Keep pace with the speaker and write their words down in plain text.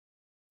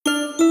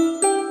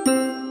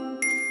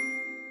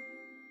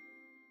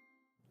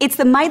It's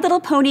the My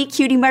Little Pony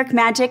Cutie Mark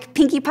Magic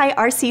Pinkie Pie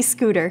RC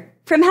scooter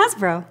from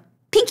Hasbro.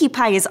 Pinkie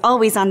Pie is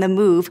always on the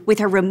move with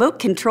her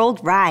remote-controlled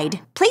ride.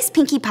 Place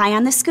Pinkie Pie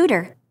on the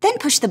scooter. Then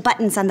push the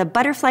buttons on the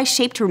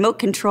butterfly-shaped remote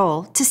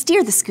control to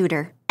steer the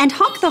scooter. And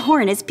honk the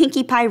horn as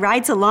Pinkie Pie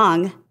rides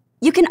along.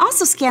 You can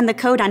also scan the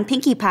code on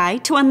Pinkie Pie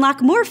to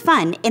unlock more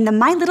fun in the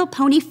My Little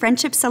Pony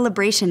Friendship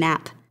Celebration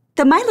app.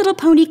 The My Little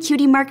Pony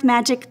Cutie Mark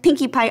Magic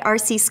Pinkie Pie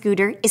RC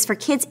scooter is for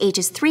kids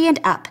ages 3 and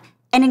up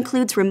and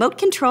includes remote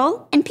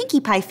control and Pinkie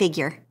Pie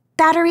figure.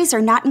 Batteries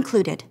are not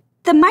included.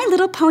 The My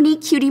Little Pony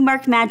Cutie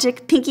Mark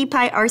Magic Pinkie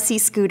Pie RC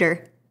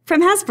scooter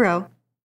from Hasbro.